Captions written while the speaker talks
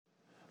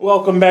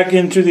Welcome back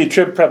into the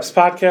TribPreps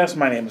Podcast.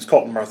 My name is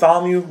Colton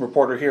Bartholomew,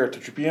 reporter here at the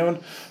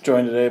Tribune,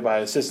 joined today by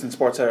assistant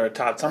sports editor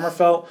Todd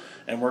Sommerfeld,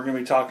 and we're going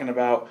to be talking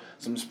about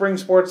some spring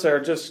sports that are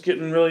just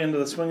getting really into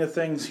the swing of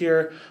things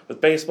here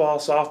with baseball,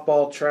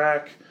 softball,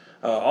 track,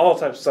 all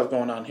types of stuff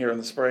going on here in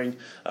the spring.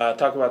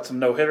 Talk about some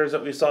no-hitters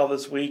that we saw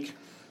this week,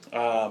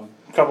 a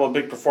couple of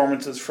big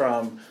performances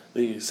from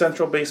the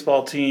Central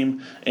baseball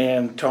team,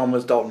 and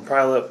Toma's Dalton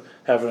Prilip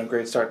having a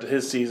great start to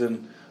his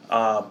season.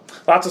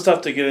 Lots of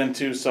stuff to get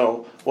into,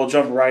 so we'll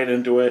jump right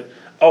into it.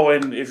 Oh,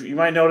 and if you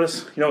might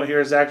notice, you don't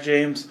hear Zach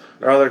James,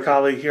 our other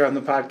colleague here on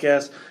the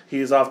podcast.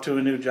 He is off to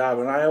a new job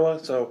in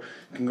Iowa, so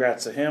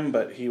congrats to him.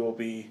 But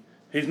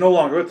he's no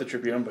longer with the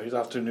Tribune, but he's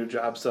off to a new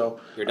job.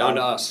 So you're down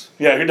to us.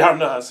 Yeah, you're down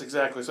to us,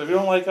 exactly. So if you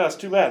don't like us,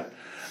 too bad.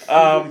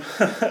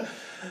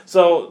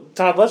 So,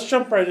 Todd, let's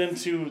jump right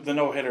into the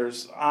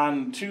no-hitters.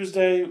 On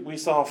Tuesday, we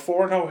saw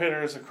 4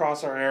 no-hitters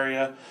across our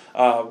area.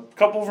 A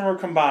couple of them were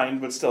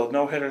combined, but still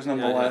no-hitters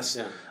nonetheless.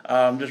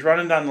 Yeah. Just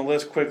running down the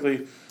list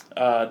quickly.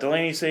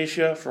 Delaney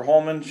Satia for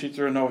Holman, she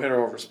threw a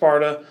no-hitter over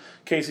Sparta.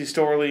 Casey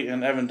Storley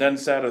and Evan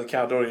Denstad of the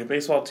Caledonia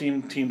baseball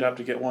team teamed up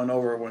to get one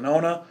over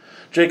Winona.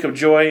 Jacob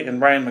Joy and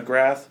Ryan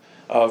McGrath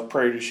of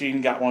Prairie du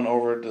Chien got one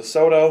over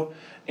DeSoto.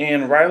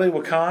 And Riley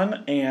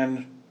Wakan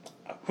and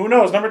who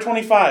knows, number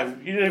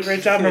 25. You did a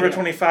great job, number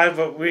 25,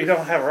 but we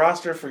don't have a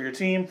roster for your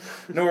team,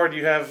 nor do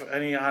you have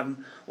any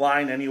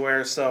online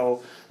anywhere.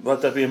 So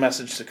let that be a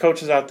message to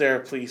coaches out there.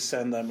 Please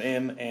send them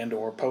in and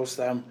or post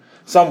them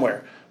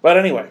somewhere. But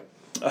anyway,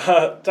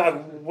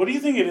 Todd, what do you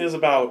think it is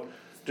about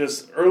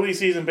just early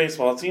season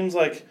baseball? It seems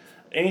like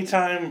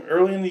anytime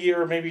early in the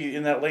year, maybe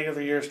in that late of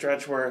the year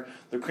stretch where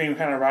the cream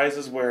kind of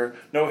rises, where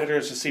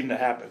no-hitters just seem to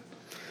happen.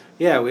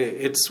 Yeah,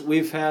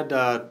 we've had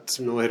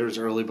some no-hitters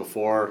early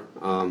before.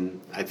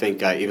 I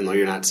think even though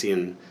you're not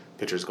seeing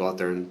pitchers go out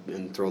there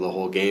and throw the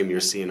whole game, you're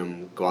seeing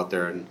them go out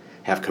there and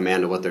have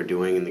command of what they're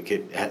doing, and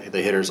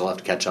the hitters will have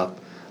to catch up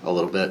a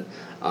little bit.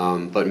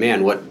 But,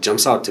 man, what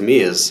jumps out to me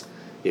is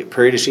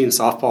Prairie du Chien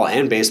softball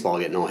and baseball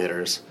get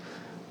no-hitters.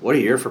 What a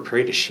year for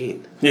Prairie du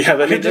Chien. Yeah,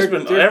 they've just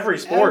been every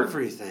sport.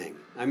 Everything.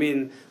 I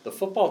mean, the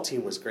football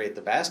team was great.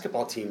 The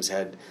basketball teams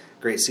had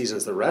great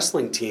seasons. The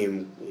wrestling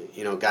team,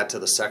 got to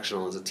the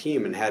sectional as a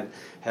team and had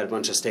a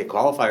bunch of state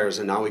qualifiers.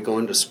 And now we go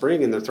into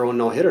spring and they're throwing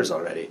no hitters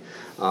already.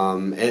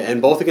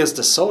 And both against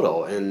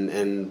DeSoto.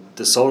 And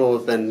DeSoto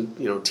have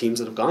been, teams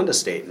that have gone to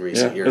state in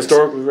recent years.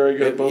 Historically very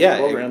good at both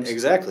programs. Yeah,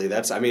 exactly.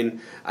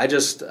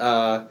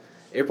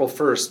 April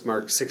 1st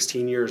marked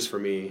 16 years for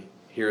me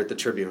here at the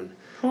Tribune.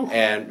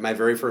 And my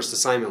very first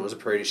assignment was a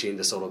Prairie du Chien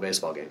DeSoto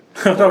baseball game.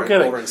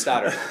 Over in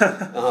Stoddard.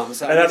 And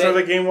that's where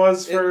the game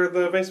was for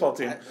the baseball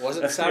team. Was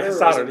it Stoddard?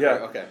 Stoddard,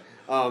 yeah. Okay.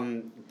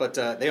 But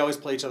they always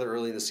play each other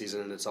early in the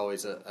season, and it's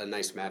always a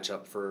nice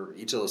matchup for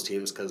each of those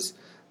teams because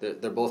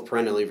they're both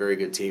perennially very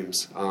good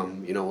teams.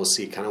 We'll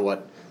see kind of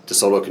what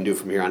DeSoto can do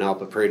from here on out,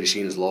 but Prairie du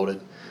Chien is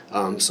loaded.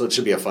 So it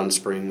should be a fun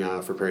spring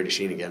for Prairie du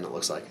Chien again, it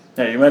looks like.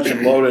 Yeah, you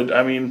mentioned loaded.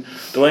 I mean,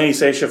 Delaney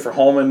Satia for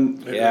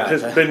Holman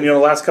has been, the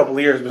last couple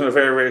of years, been a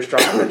very, very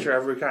strong pitcher.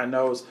 Everybody kind of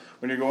knows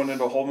when you're going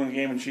into a Holman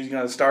game and she's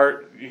going to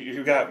start,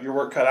 you got your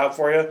work cut out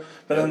for you.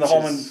 But then the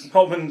Holman's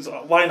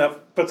lineup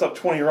puts up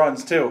 20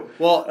 runs, too.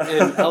 Well,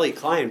 and Ellie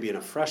Klein being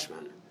a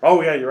freshman.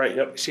 Oh, yeah, you're right,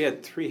 yep. She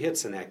had 3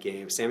 hits in that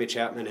game. Sammy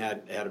Chapman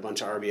had a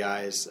bunch of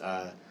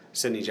RBIs.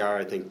 Sydney Jar,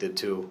 I think, did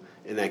too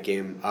in that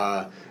game.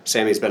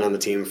 Sammy's been on the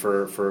team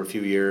for a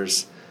few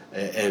years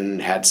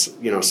and had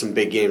some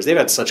big games. They've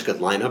had such good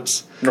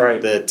lineups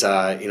that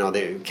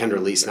Kendra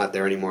Lee's not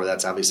there anymore.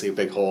 That's obviously a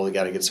big hole. You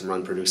got to get some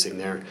run producing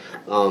there.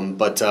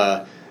 But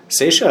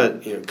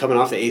Satia, coming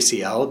off the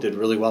ACL, did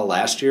really well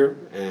last year,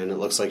 and it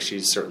looks like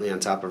she's certainly on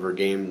top of her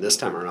game this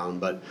time around.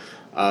 But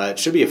it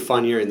should be a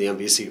fun year in the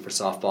MVC for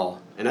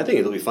softball, and I think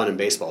it'll be fun in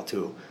baseball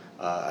too.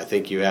 I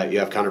think you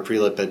have Connor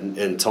Prelip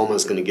and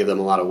Toma's going to give them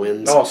a lot of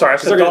wins. Oh, sorry, I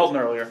said Dalton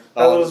earlier.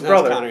 That was his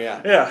brother. Connor,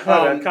 yeah.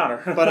 Yeah,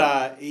 Connor.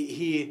 But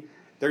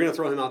they're going to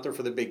throw him out there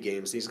for the big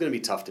games. He's going to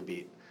be tough to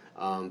beat.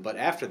 But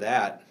after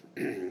that,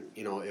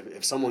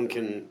 if someone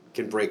can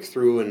break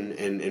through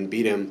and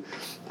beat him,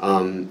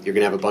 you're going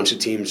to have a bunch of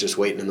teams just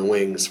waiting in the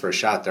wings for a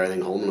shot there. I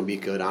think Holman will be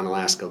good.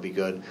 Onalaska will be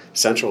good.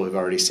 Central, we've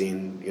already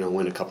seen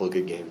win a couple of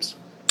good games.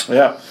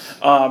 Yeah.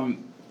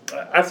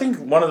 I think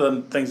one of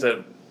the things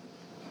that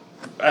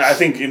I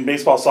think in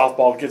baseball,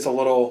 softball gets a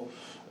little.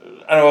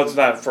 I know it's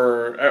not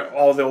for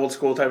all the old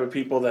school type of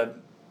people that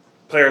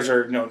players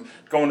are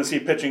going to see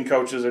pitching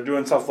coaches or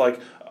doing stuff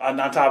like on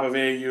top of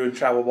AAU and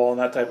travel ball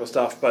and that type of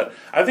stuff. But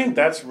I think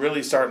that's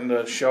really starting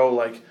to show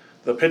like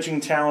the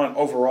pitching talent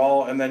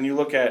overall. And then you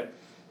look at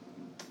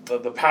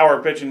the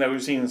power pitching that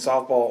we've seen in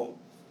softball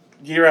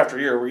year after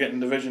year. We're getting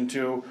Division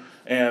II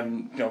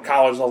and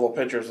college level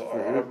pitchers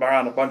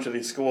around a bunch of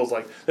these schools.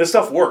 Like this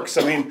stuff works.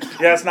 I mean,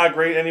 yeah, it's not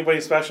great.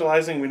 Anybody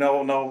specializing, we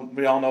all know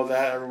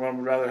that. Everyone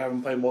would rather have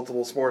them play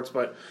multiple sports,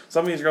 but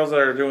some of these girls that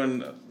are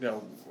doing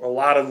a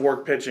lot of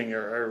work pitching,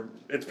 or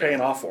it's paying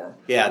off for them.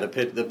 Yeah, the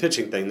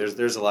pitching thing.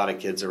 There's a lot of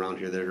kids around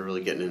here that are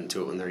really getting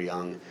into it when they're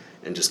young,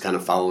 and just kind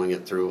of following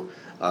it through.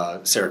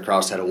 Sarah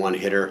Krause had a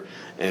one-hitter,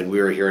 and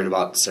we were hearing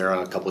about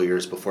Sarah a couple of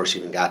years before she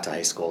even got to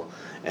high school.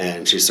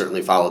 And she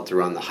certainly followed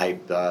through on the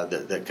hype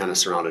that kind of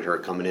surrounded her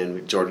coming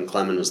in. Jordan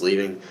Clement was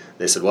leaving.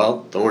 They said,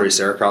 well, don't worry,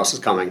 Sarah Krause is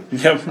coming.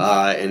 Yep.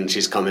 And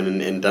she's come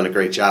in and done a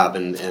great job.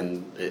 And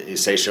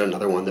Seisha,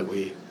 another one that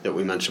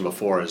we mentioned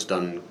before, has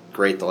done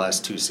great the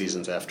last 2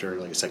 seasons after,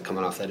 like I said,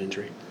 coming off that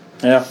injury.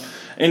 Yeah.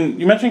 And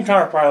you mentioned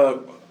Connor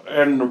Pilot,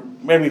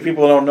 and maybe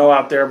people don't know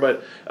out there,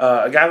 but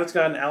a guy that's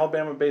got an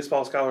Alabama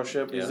baseball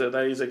scholarship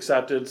that he's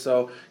accepted,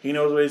 so he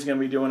knows what he's going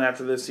to be doing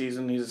after this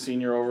season. He's a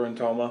senior over in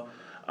Toma.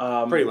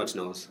 Pretty much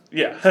knows.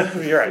 Yeah,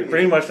 you're right.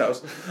 Pretty much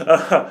knows.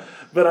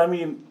 But I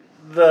mean,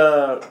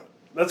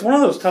 that's one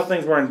of those tough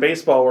things where in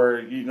baseball, where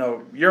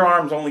your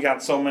arm's only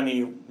got so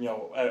many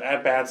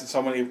at bats and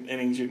so many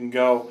innings you can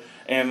go.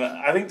 And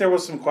I think there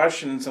was some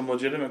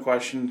legitimate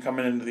question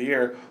coming into the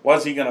year: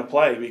 was he going to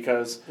play?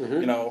 Because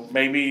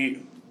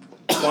maybe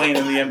playing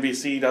in the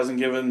MVC doesn't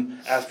give him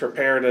as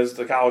prepared as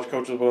the college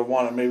coaches would have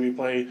wanted. Maybe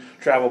play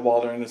travel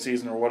ball during the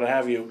season or what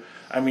have you.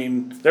 I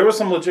mean, there was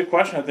some legit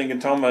question, I think,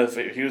 in Toma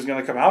if he was going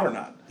to come out or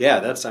not. Yeah,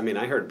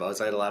 I heard buzz.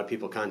 I had a lot of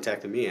people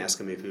contacting me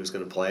asking me if he was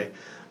going to play.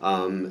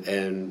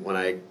 And when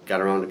I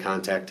got around to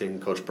contacting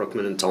Coach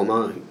Brookman in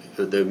Toma,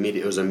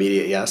 it was an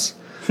immediate yes.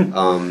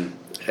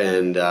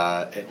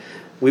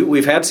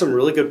 We've had some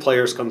really good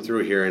players come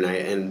through here,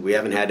 and we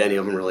haven't had any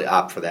of them really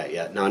opt for that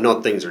yet. Now, I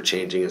know things are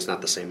changing. It's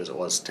not the same as it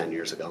was 10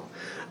 years ago.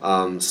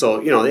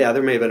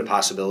 There may have been a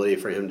possibility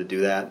for him to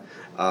do that.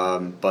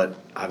 But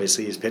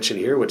obviously he's pitching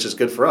here, which is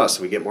good for us.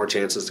 We get more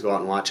chances to go out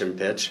and watch him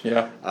pitch.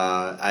 Yeah.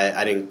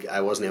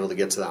 I wasn't able to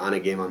get to the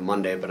Ana game on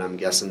Monday, but I'm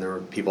guessing there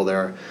were people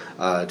there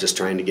just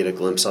trying to get a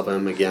glimpse of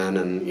him again,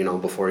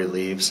 and before he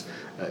leaves.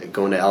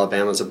 Going to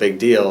Alabama is a big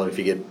deal. If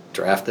you get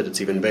drafted,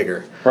 it's even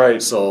bigger. Right.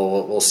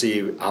 So we'll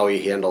see how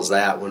he handles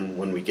that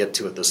when we get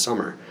to it this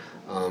summer.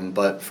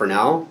 But for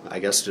now, I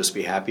guess just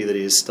be happy that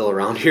he's still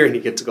around here and you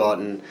get to go out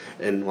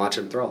and watch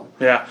him throw.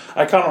 Yeah,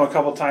 I caught him a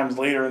couple times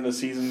later in the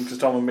season because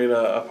Toma made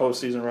a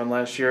postseason run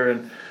last year,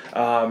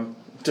 and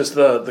just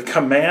the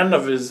command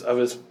of his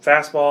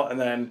fastball, and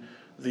then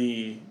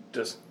the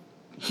just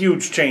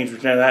huge change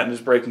between that and his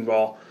breaking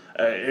ball.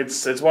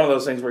 It's one of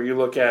those things where you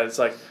look at it's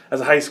like, as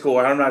a high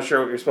schooler, I'm not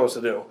sure what you're supposed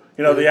to do.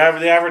 The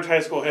average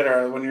high school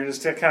hitter, when you're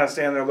just kind of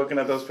standing there looking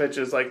at those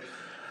pitches, like,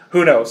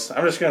 who knows?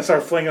 I'm just going to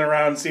start flinging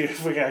around and see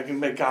if I can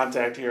make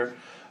contact here.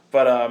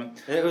 But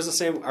it was the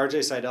same.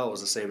 R.J. Seidel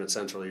was the same at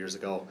Central years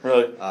ago.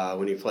 Really?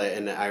 When he played,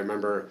 and I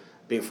remember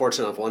being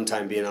fortunate enough one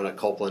time being out at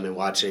Copeland and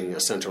watching a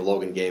Central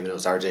Logan game, and it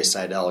was R.J.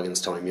 Seidel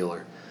against Tony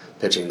Mueller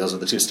pitching. Those were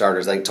the two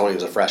starters. I think Tony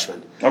was a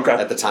freshman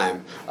at the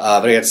time.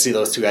 But I got to see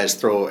those two guys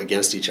throw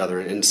against each other.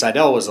 And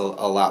Seidel was a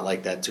lot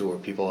like that too, where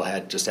people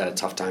had a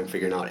tough time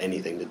figuring out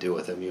anything to do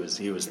with him.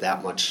 He was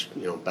that much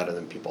better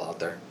than people out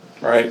there.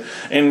 Right.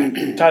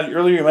 And Todd,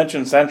 earlier you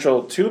mentioned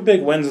Central, 2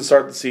 big wins to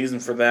start the season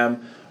for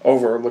them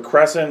over La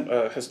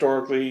Crescent,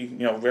 historically,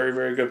 very,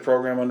 very good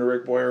program under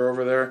Rick Boyer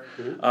over there.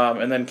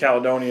 Mm-hmm. And then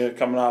Caledonia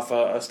coming off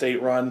a state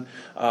run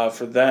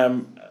for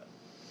them.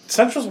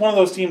 Central's one of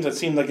those teams that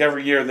seems like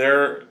every year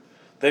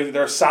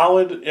they're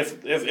solid.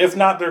 If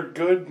not they're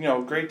good,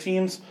 great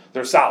teams,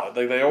 they're solid.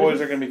 They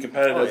always are going to be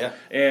competitive. Oh, yeah.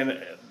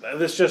 And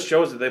this just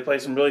shows that they play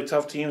some really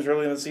tough teams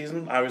early in the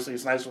season. Obviously,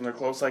 it's nice when they're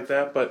close like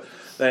that, but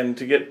then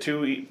to get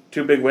two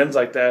big wins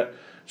like that,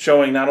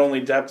 showing not only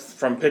depth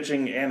from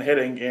pitching and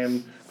hitting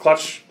and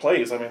clutch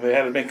plays. I mean, they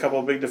had to make a couple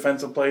of big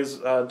defensive plays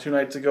 2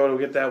 nights ago to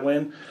get that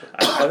win.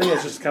 I think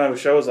it just kind of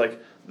shows like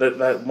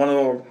that one of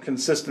the more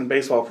consistent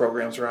baseball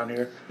programs around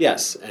here.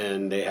 Yes,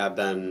 and they have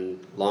been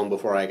long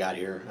before I got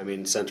here. I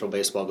mean, Central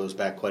baseball goes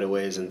back quite a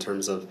ways in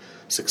terms of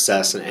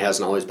success, and it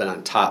hasn't always been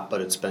on top, but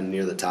it's been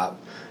near the top.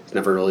 It's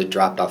never really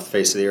dropped off the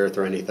face of the earth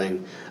or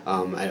anything.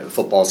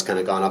 Football's kind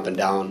of gone up and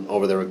down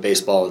over there with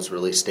baseball. It's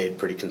really stayed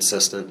pretty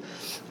consistent.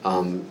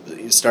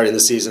 Starting the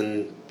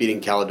season, beating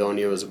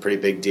Caledonia was a pretty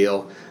big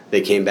deal.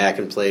 They came back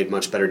and played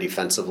much better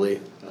defensively,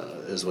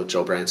 is what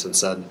Joe Branson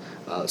said,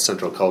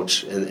 Central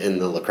coach. In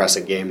the La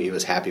Crescent game, he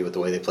was happy with the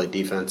way they played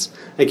defense.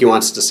 I think he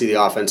wants to see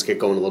the offense get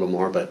going a little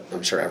more, but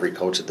I'm sure every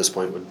coach at this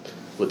point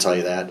would tell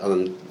you that, other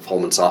than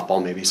Holman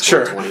softball maybe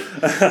scored 20.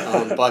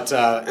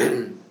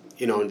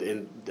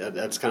 And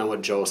that's kind of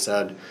what Joe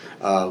said,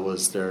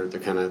 was they're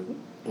kind of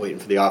waiting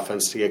for the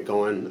offense to get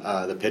going.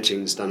 The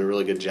pitching's done a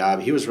really good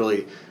job. He was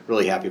really,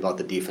 really happy about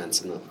the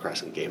defense in the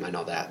Crescent game. I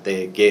know that.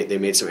 They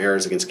made some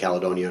errors against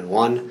Caledonia and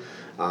won.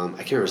 I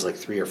can't remember, it was like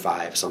 3 or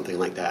 5, something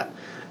like that.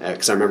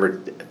 Because I remember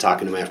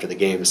talking to him after the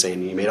game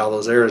saying, you made all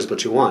those errors,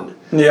 but you won.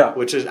 Yeah.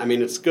 Which is,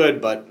 it's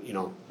good, but,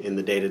 in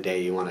the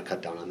day-to-day, you want to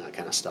cut down on that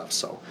kind of stuff.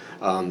 So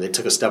they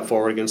took a step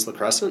forward against La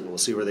Crescent, and we'll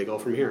see where they go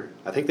from here.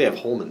 I think they have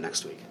Holman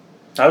next week.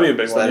 That'd be a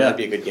big one, That'd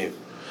be a good game.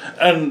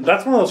 And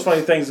that's one of those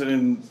funny things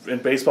in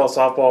baseball,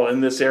 softball,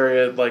 in this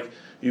area. Like,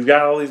 you've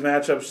got all these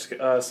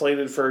matchups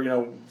slated for,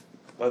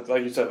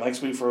 like you said,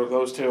 next week for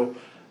those two.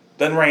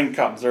 then rain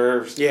comes,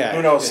 or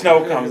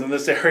snow comes in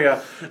this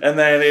area, and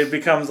then it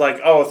becomes like,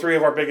 3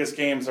 of our biggest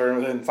games are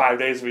within 5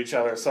 days of each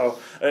other. So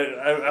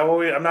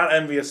I'm not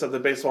envious of the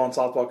baseball and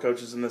softball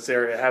coaches in this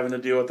area having to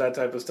deal with that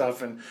type of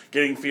stuff and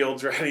getting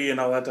fields ready and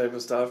all that type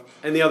of stuff.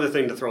 And the other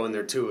thing to throw in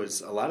there too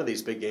is a lot of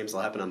these big games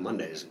will happen on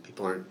Mondays, and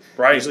people aren't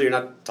usually you're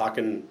not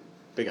talking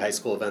big high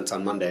school events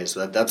on Mondays.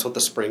 So that's what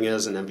the spring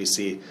is, and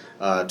MVC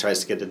tries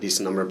to get a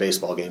decent number of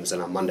baseball games in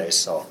on Mondays.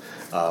 So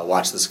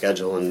watch the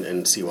schedule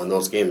and see when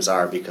those games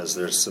are, because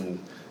there's some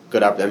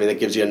good it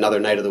gives you another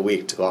night of the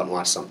week to go out and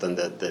watch something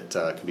that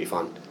can be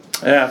fun.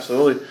 Yeah,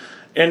 absolutely.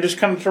 And just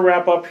kind of to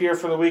wrap up here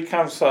for the week,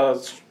 kind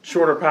of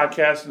shorter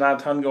podcast, not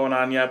a ton going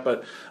on yet,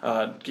 but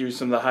give you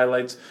some of the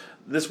highlights.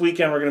 This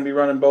weekend, we're going to be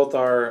running both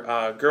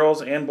our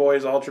girls and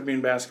boys All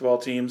Tribune basketball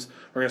teams.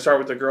 We're going to start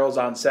with the girls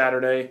on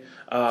Saturday.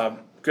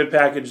 Good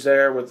package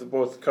there with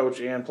both coach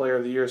and player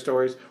of the year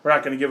stories. We're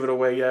not going to give it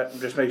away yet.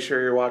 Just make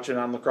sure you're watching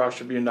on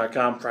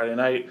lacrossetribune.com Friday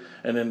night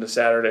and into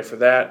Saturday for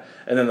that.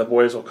 And then the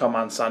boys will come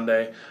on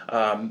Sunday.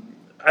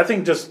 I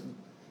think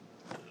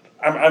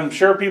I'm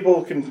sure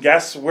people can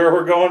guess where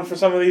we're going for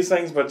some of these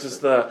things, but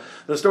just the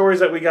stories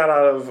that we got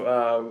out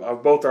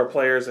of both our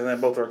players and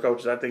then both our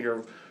coaches, I think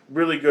are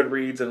really good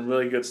reads and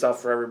really good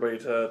stuff for everybody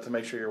to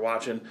make sure you're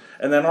watching.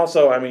 And then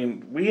also,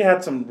 we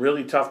had some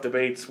really tough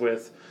debates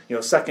with,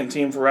 second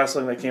team for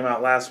wrestling that came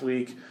out last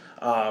week.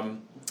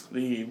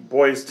 The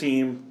boys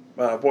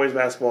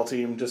basketball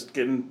team just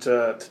getting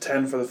to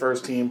 10 for the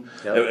first team.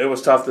 Yep. It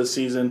was tough this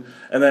season.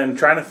 And then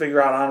trying to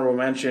figure out honorable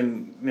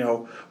mention,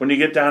 when you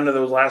get down to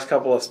those last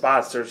couple of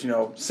spots, there's,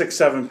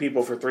 6-7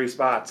 people for 3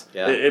 spots.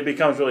 Yeah. It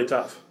becomes really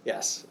tough.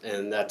 Yes,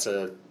 and that's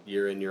a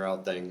year in, year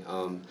out thing.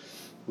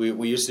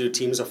 We used to do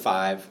teams of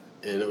 5,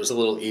 and it was a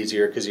little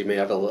easier because you may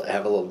have a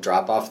little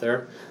drop off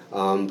there.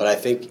 But I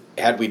think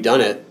had we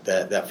done it,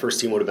 that first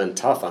team would have been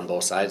tough on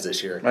both sides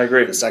this year. I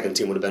agree. The second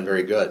team would have been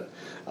very good.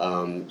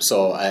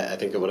 So I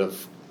think it would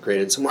have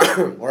created some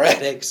more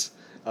headaches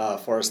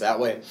for us that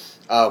way.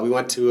 We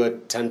went to a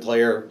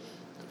 10-player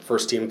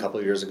first team a couple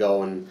of years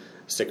ago, and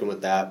sticking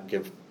with that,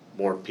 give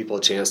more people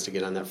a chance to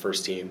get on that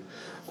first team.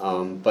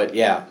 But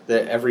yeah,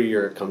 every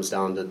year it comes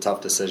down to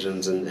tough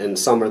decisions, and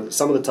some of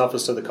the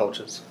toughest are the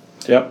coaches.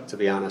 Yep. To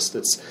be honest,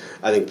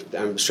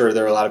 I'm sure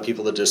there are a lot of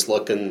people that just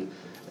look and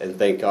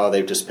think,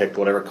 they've just picked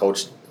whatever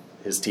coach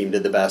his team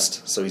did the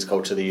best, so he's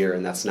coach of the year,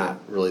 and that's not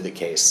really the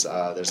case.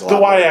 There's a lot.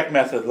 The WIAC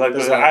method, like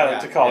I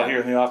like to call it here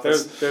in the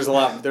office. There's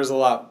a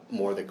lot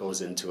more that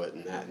goes into it,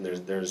 and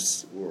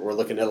we're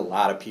looking at a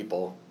lot of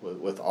people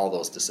with all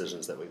those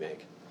decisions that we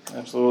make.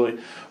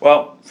 Absolutely.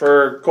 Well,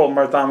 for Colton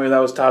Bartholomew, that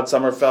was Todd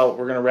Sommerfeld.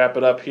 We're going to wrap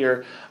it up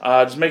here.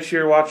 Just make sure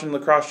you're watching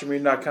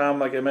lacrossetribune.com,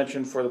 like I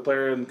mentioned, for the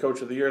player and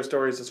coach of the year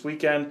stories this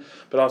weekend,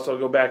 but also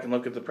go back and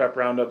look at the prep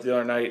roundup the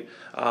other night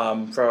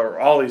for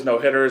all these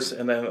no-hitters,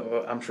 and then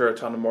I'm sure a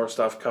ton of more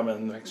stuff coming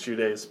in the next few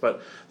days.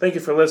 But thank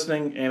you for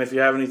listening, and if you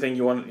have anything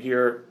you want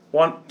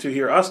to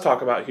hear us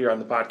talk about here on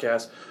the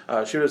podcast,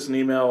 shoot us an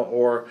email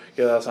or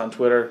get us on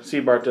Twitter. C.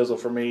 Bart Dizzle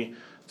for me,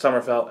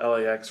 Sommerfeld,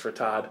 LAX for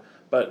Todd.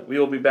 But we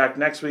will be back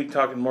next week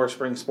talking more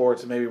spring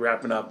sports and maybe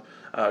wrapping up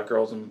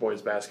girls and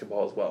boys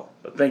basketball as well.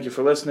 But thank you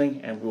for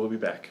listening, and we will be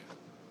back.